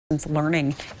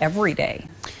learning every day.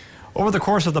 Over the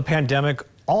course of the pandemic,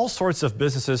 all sorts of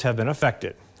businesses have been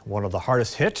affected. One of the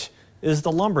hardest hit is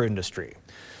the lumber industry.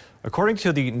 According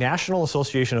to the National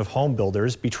Association of Home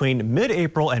Builders, between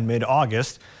mid-April and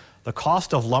mid-August, the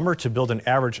cost of lumber to build an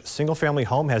average single-family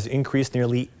home has increased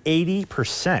nearly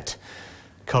 80%.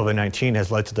 COVID-19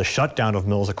 has led to the shutdown of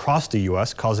mills across the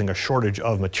U.S., causing a shortage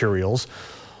of materials.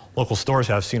 Local stores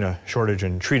have seen a shortage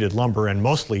in treated lumber and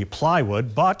mostly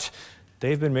plywood, but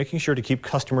they've been making sure to keep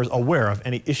customers aware of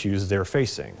any issues they're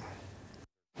facing.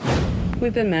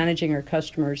 We've been managing our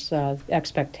customers'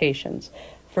 expectations.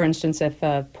 For instance, if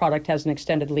a product has an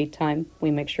extended lead time,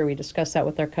 we make sure we discuss that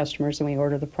with our customers and we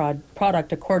order the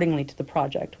product accordingly to the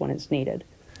project when it's needed.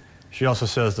 She also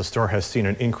says the store has seen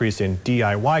an increase in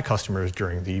DIY customers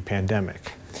during the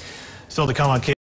pandemic. Still to come on